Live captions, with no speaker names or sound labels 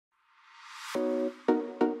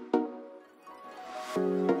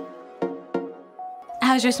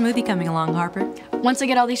How's your smoothie coming along, Harper? Once I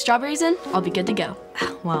get all these strawberries in, I'll be good to go.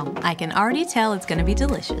 Well, I can already tell it's gonna be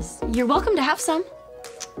delicious. You're welcome to have some.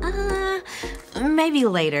 Maybe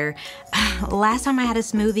later. Last time I had a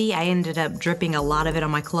smoothie, I ended up dripping a lot of it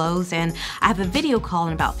on my clothes, and I have a video call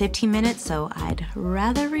in about 15 minutes, so I'd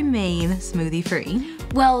rather remain smoothie-free.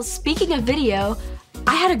 Well, speaking of video,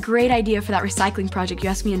 I had a great idea for that recycling project you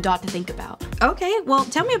asked me and Dot to think about. Okay, well,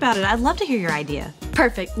 tell me about it. I'd love to hear your idea.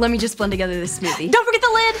 Perfect. Let me just blend together this smoothie. Don't forget the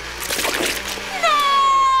lid!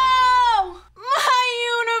 No! My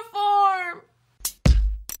uniform!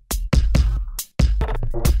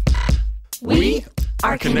 We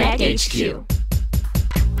are Connect HQ.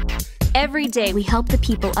 Every day we help the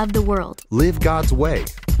people of the world. Live God's way.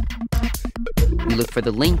 We look for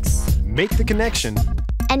the links. Make the connection.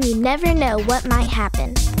 And you never know what might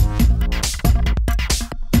happen.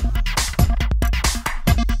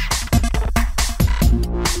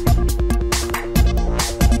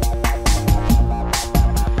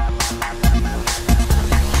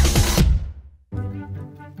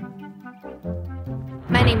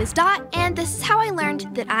 My name is Dot, and this is how I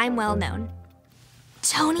learned that I'm well known.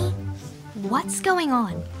 Tony, what's going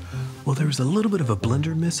on? Well, there was a little bit of a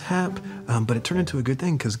blender mishap, but it turned into a good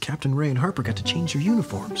thing because Captain Ray and Harper got to change their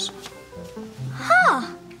uniforms. Huh,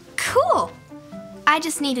 cool. I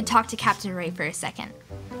just need to talk to Captain Ray for a second.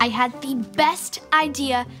 I had the best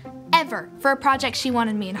idea ever for a project she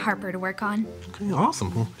wanted me and Harper to work on. Okay,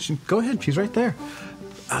 awesome. Well, go ahead, she's right there.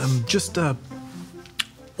 Just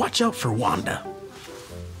watch out for Wanda.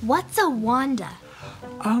 What's a Wanda?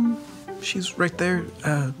 She's right there.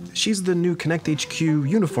 She's the new Connect HQ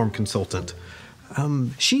uniform consultant. Well,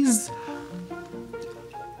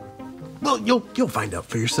 you'll find out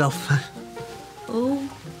for yourself.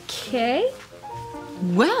 Okay.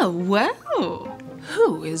 Well, well.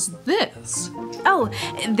 Who is this? Oh,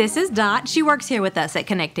 this is Dot. She works here with us at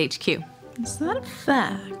Connect HQ. Is that a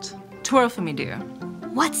fact? Twirl for me, dear.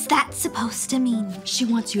 What's that supposed to mean? She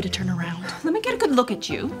wants you to turn around. Let me get a good look at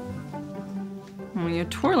you. Well, your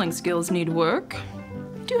twirling skills need work.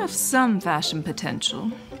 You do have some fashion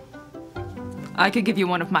potential. I could give you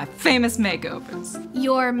one of my famous makeovers.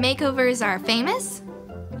 Your makeovers are famous?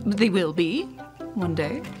 They will be, one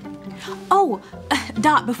day. Oh,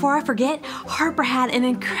 Dot, before I forget, Harper had an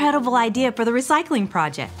incredible idea for the recycling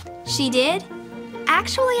project. She did?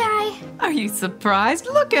 Actually, Are you surprised?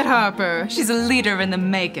 Look at Harper. She's a leader in the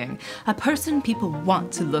making. A person people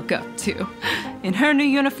want to look up to. In her new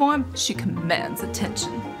uniform, she commands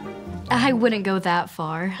attention. I wouldn't go that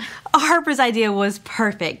far. Harper's idea was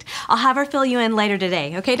perfect. I'll have her fill you in later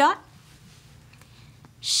today, okay, Dot?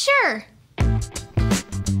 Sure.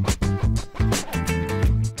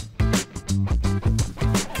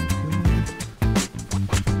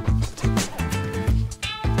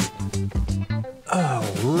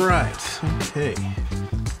 Right, okay.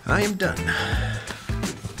 I am done.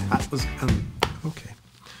 That was, okay.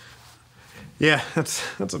 Yeah, that's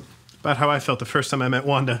about how I felt the first time I met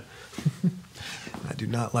Wanda. I do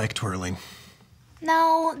not like twirling.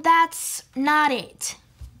 No, that's not it.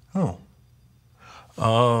 Oh.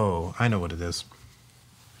 Oh, I know what it is.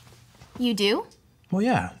 You do? Well,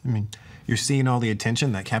 yeah, I mean, you're seeing all the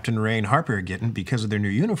attention that Captain Ray and Harper are getting because of their new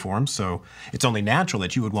uniforms, so it's only natural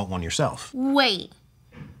that you would want one yourself. Wait.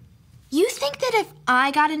 You think that if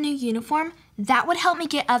I got a new uniform, that would help me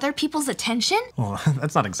get other people's attention? Well,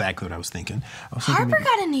 that's not exactly what I was thinking. Harper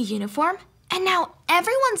got a new uniform, and now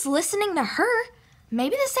everyone's listening to her.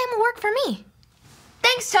 Maybe the same will work for me.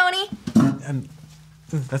 Thanks, Tony. And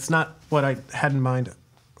that's not what I had in mind.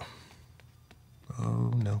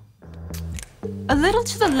 Oh, no. A little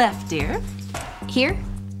to the left, dear. Here?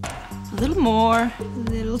 A little more. A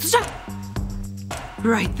little... Stop!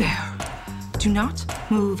 Right there. Do not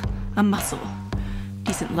move a muscle.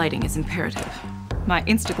 Decent lighting is imperative. My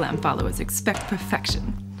Instagram followers expect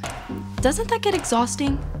perfection. Doesn't that get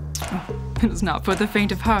exhausting? Oh, it is not for the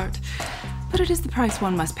faint of heart, but it is the price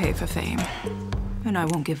one must pay for fame. And I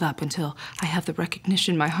won't give up until I have the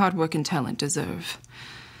recognition my hard work and talent deserve.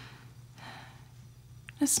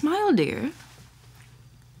 Now smile, dear.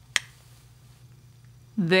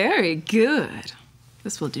 Very good.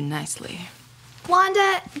 This will do nicely.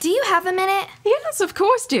 Wanda, do you have a minute? Yes, of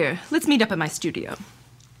course, dear. Let's meet up at my studio.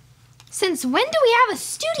 Since when do we have a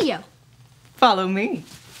studio? Follow me.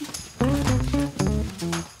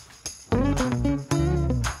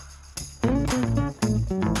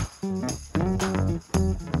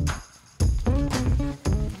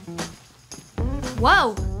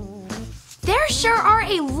 Whoa. There sure are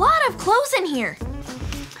a lot of clothes in here.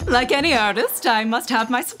 Like any artist, I must have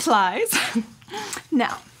my supplies.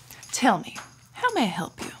 Now, tell me, how How may I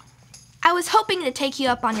help you? I was hoping to take you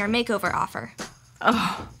up on your makeover offer.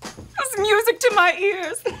 Oh, that's music to my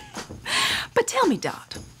ears. But tell me,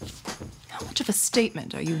 Dot, how much of a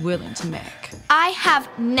statement are you willing to make? I have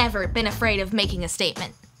never been afraid of making a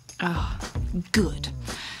statement. Oh, good.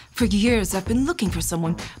 For years, I've been looking for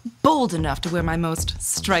someone bold enough to wear my most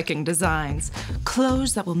striking designs.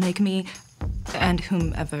 Clothes that will make me, and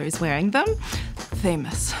whomever is wearing them,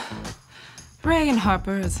 famous. Ray and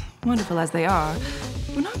Harper, as wonderful as they are,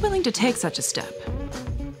 were not willing to take such a step.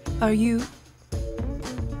 Are you?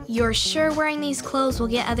 You're sure wearing these clothes will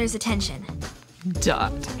get others' attention?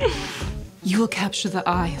 Dot. You will capture the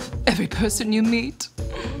eye of every person you meet.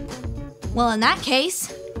 Well, in that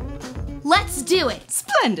case, let's do it.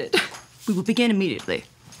 Splendid. We will begin immediately.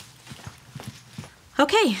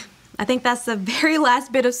 Okay, I think that's the very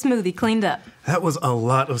last bit of smoothie cleaned up. That was a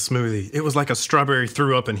lot of smoothie. It was like a strawberry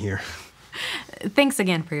threw up in here. Thanks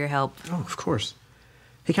again for your help. Oh, of course.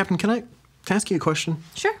 Hey, Captain, can I ask you a question?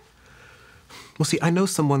 Sure. Well, see, I know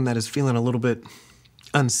someone that is feeling a little bit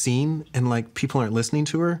unseen and like people aren't listening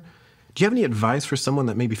to her. Do you have any advice for someone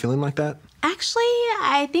that may be feeling like that? Actually,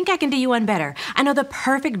 I think I can do you one better. I know the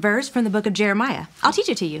perfect verse from the book of Jeremiah. I'll teach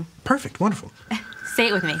it to you. Perfect, wonderful. Say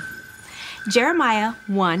it with me. Jeremiah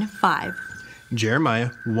 1:5.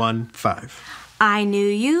 Jeremiah 1:5. I knew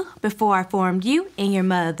you before I formed you in your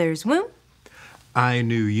mother's womb. I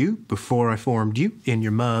knew you before I formed you in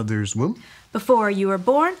your mother's womb. Before you were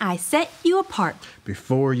born, I set you apart.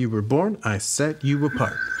 Before you were born, I set you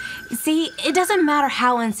apart. See, it doesn't matter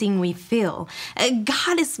how unseen we feel.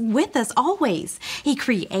 God is with us always. He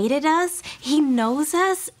created us, He knows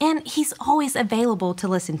us, and He's always available to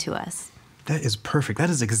listen to us. That is perfect. That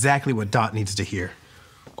is exactly what Dot needs to hear.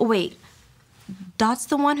 Wait, Dot's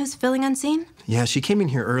the one who's feeling unseen? Yeah, she came in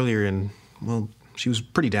here earlier and, well, she was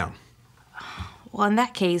pretty down. Well, in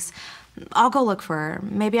that case, I'll go look for her.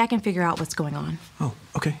 Maybe I can figure out what's going on. Oh,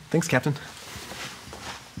 okay. Thanks, Captain.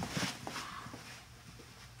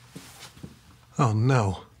 Oh,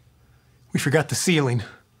 no. We forgot the ceiling.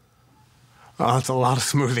 Oh, that's a lot of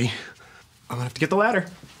smoothie. I'm gonna have to get the ladder.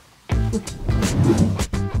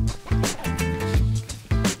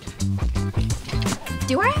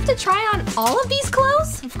 Do I have to try on all of these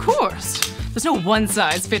clothes? Of course. There's no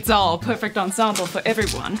one-size-fits-all perfect ensemble for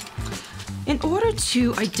everyone. In order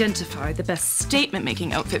to identify the best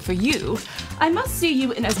statement-making outfit for you, I must see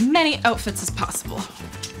you in as many outfits as possible.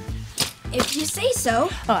 If you say so.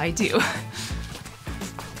 Oh, I do.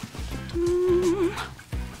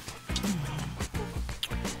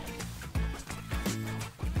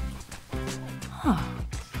 Huh.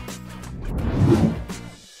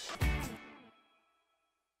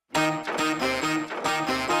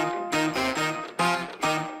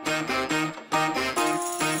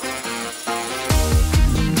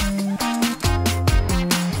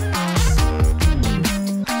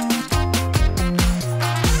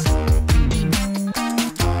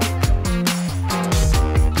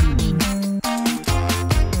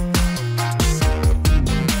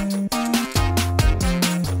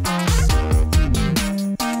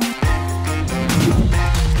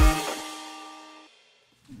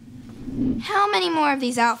 How many more of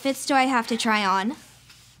these outfits do I have to try on?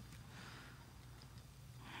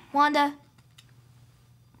 Wanda,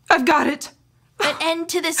 I've got it. an end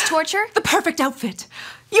to this torture? The perfect outfit.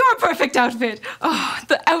 Your perfect outfit. Oh,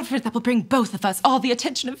 the outfit that will bring both of us all the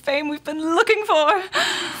attention and fame we've been looking for.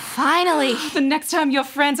 Finally. The next time your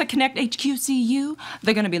friends at Connect HQ see you,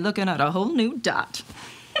 they're gonna be looking at a whole new Dot.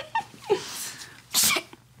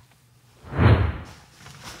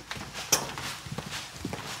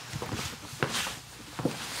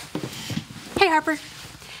 Hey, Harper.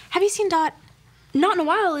 Have you seen Dot? Not in a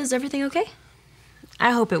while. Is everything okay?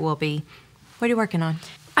 I hope it will be. What are you working on?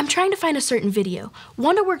 I'm trying to find a certain video.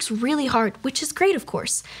 Wanda works really hard, which is great, of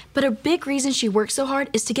course. But a big reason she works so hard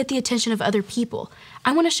is to get the attention of other people.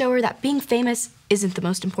 I want to show her that being famous isn't the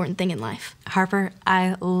most important thing in life. Harper,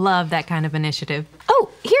 I love that kind of initiative.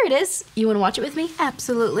 Oh, here it is. You want to watch it with me?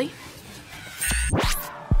 Absolutely.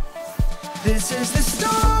 This is the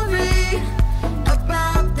story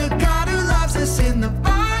about the God who loves us in the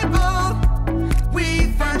Bible.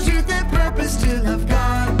 We find truth and purpose to love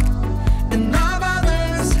God and love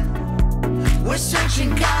others. We're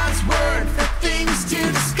searching God's word for things to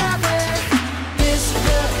discover. This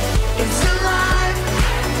book is alive,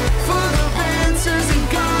 full of answers and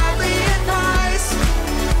godly advice.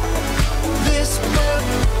 This book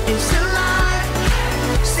is alive.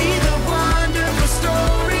 See the wonderful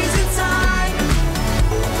stories inside.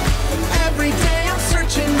 Every day I'm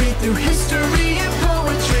searching, read through history and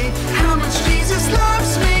poetry.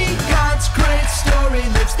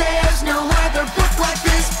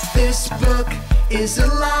 is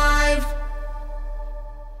alive.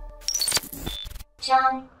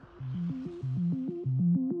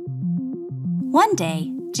 One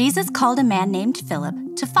day, Jesus called a man named Philip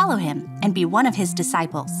to follow him and be one of his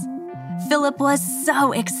disciples. Philip was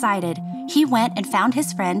so excited. He went and found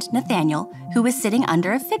his friend Nathanael, who was sitting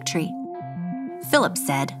under a fig tree. Philip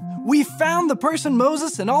said, "We found the person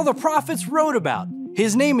Moses and all the prophets wrote about.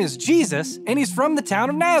 His name is Jesus, and he's from the town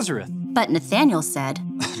of Nazareth." But Nathanael said,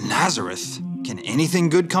 "Nazareth? Can anything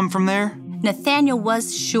good come from there?" Nathanael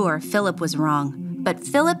was sure Philip was wrong, but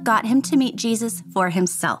Philip got him to meet Jesus for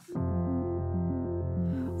himself.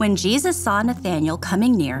 When Jesus saw Nathanael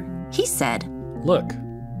coming near, he said, "Look,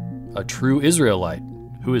 a true Israelite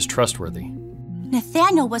who is trustworthy."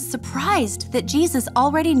 Nathanael was surprised that Jesus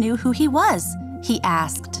already knew who he was. He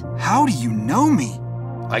asked, "How do you know me?"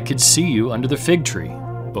 "I could see you under the fig tree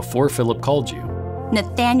before Philip called you."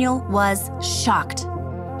 Nathanael was shocked.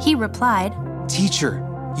 He replied, "Teacher,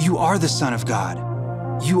 you are the Son of God.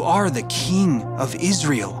 You are the King of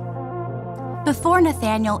Israel." Before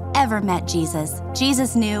Nathanael ever met Jesus,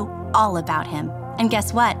 Jesus knew all about him. And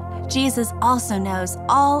guess what? Jesus also knows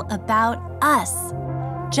all about us.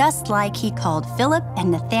 Just like he called Philip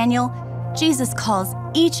and Nathanael, Jesus calls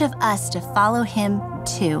each of us to follow him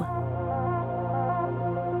too.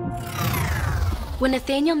 When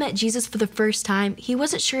Nathanael met Jesus for the first time, he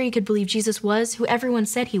wasn't sure he could believe Jesus was who everyone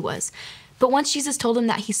said he was. But once Jesus told him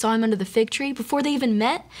that he saw him under the fig tree before they even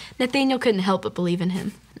met, Nathanael couldn't help but believe in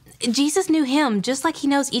him. Jesus knew him just like he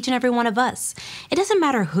knows each and every one of us. It doesn't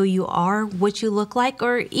matter who you are, what you look like,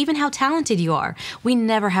 or even how talented you are. We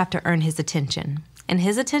never have to earn his attention. And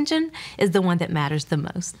his attention is the one that matters the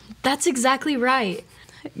most. That's exactly right.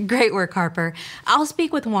 Great work, Harper. I'll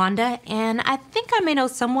speak with Wanda, and I think I may know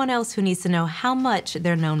someone else who needs to know how much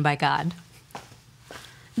they're known by God.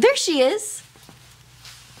 There she is.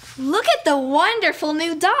 Look at the wonderful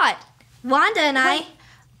new dot. Wanda and I...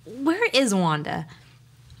 Where is Wanda?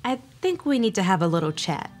 I think we need to have a little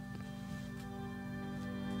chat.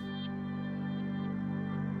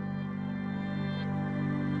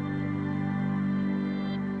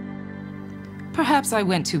 Perhaps I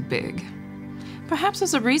went too big. Perhaps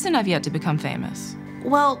there's a reason I've yet to become famous.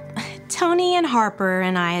 Well, Tony and Harper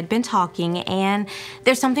and I had been talking, and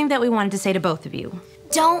there's something that we wanted to say to both of you.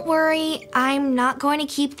 Don't worry, I'm not going to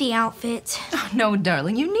keep the outfit. Oh, no,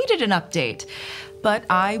 darling, you needed an update. But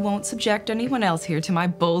I won't subject anyone else here to my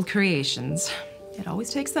bold creations. It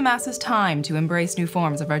always takes the masses time to embrace new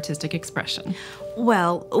forms of artistic expression.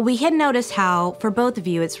 Well, we had noticed how, for both of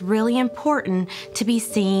you, it's really important to be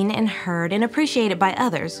seen and heard and appreciated by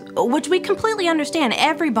others, which we completely understand.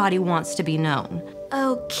 Everybody wants to be known.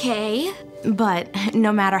 Okay. But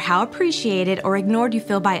no matter how appreciated or ignored you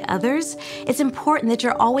feel by others, it's important that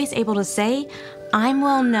you're always able to say, "I'm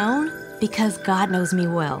well known because God knows me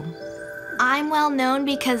well." I'm well known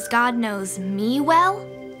because God knows me well?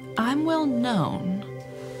 I'm well known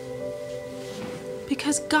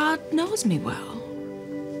because God knows me well.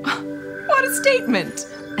 What a statement!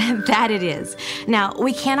 That it is. Now,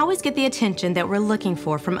 we can't always get the attention that we're looking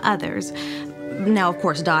for from others. Now, of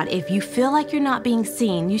course, Dot, if you feel like you're not being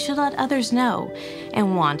seen, you should let others know.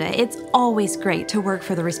 And Wanda, it's always great to work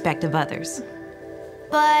for the respect of others.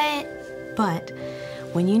 But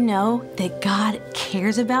when you know that God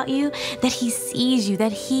cares about you, that He sees you,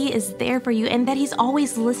 that He is there for you, and that He's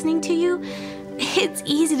always listening to you, it's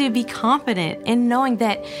easy to be confident in knowing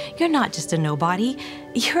that you're not just a nobody,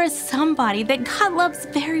 you're a somebody that God loves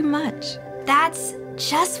very much. That's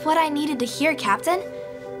just what I needed to hear, Captain.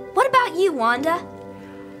 What about you, Wanda?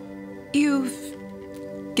 You've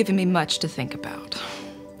given me much to think about.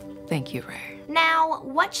 Thank you, Ray. Now,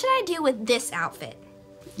 what should I do with this outfit?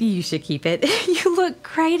 You should keep it. You look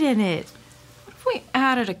great in it. What if we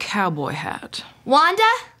added a cowboy hat? Wanda?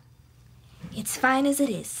 It's fine as it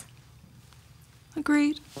is.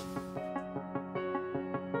 Agreed.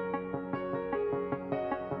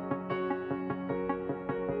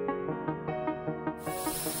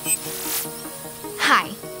 Hi,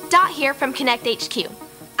 Dot here from Connect HQ.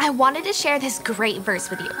 I wanted to share this great verse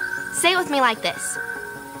with you. Say it with me like this.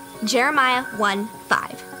 Jeremiah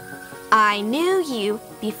 1:5. I knew you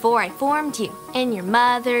before I formed you in your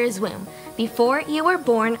mother's womb. Before you were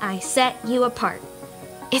born, I set you apart.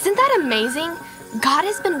 Isn't that amazing? God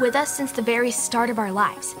has been with us since the very start of our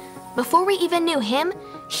lives. Before we even knew Him,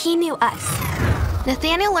 He knew us.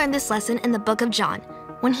 Nathanael learned this lesson in the book of John.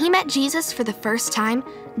 When he met Jesus for the first time,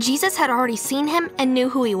 Jesus had already seen him and knew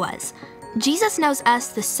who he was. Jesus knows us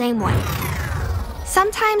the same way.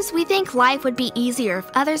 Sometimes we think life would be easier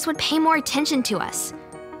if others would pay more attention to us.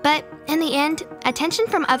 But in the end, attention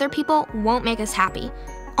from other people won't make us happy.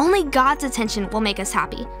 Only God's attention will make us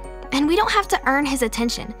happy, and we don't have to earn his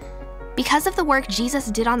attention. Because of the work Jesus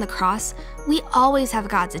did on the cross, we always have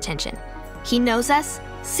God's attention. He knows us,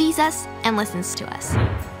 sees us, and listens to us.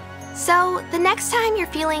 So the next time you're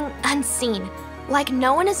feeling unseen, like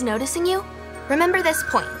no one is noticing you, remember this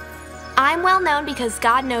point. I'm well known because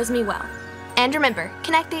God knows me well. And remember,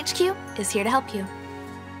 Connect HQ is here to help you.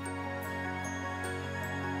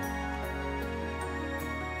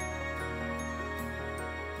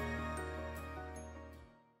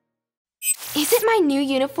 Isn't my new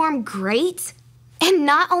uniform great? And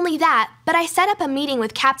not only that, but I set up a meeting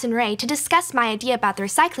with Captain Ray to discuss my idea about the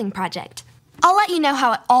recycling project. I'll let you know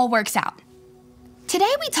how it all works out.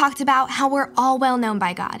 Today we talked about how we're all well known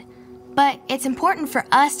by God, but it's important for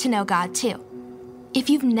us to know God too. If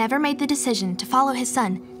you've never made the decision to follow his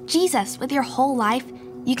son, Jesus, with your whole life,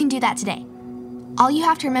 you can do that today. All you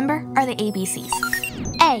have to remember are the ABCs.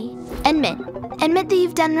 A. Admit. Admit that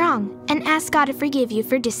you've done wrong and ask God to forgive you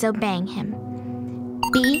for disobeying him.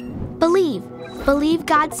 B. Believe. Believe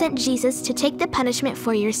God sent Jesus to take the punishment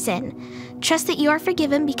for your sin. Trust that you are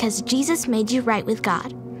forgiven because Jesus made you right with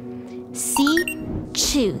God. C.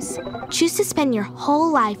 Choose. Choose to spend your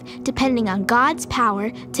whole life depending on God's power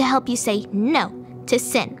to help you say no to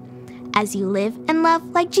sin. As you live and love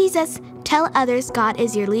like Jesus, tell others God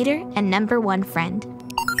is your leader and #1 friend.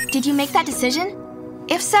 Did you make that decision?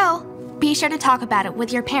 If so, be sure to talk about it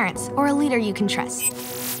with your parents or a leader you can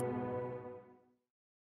trust.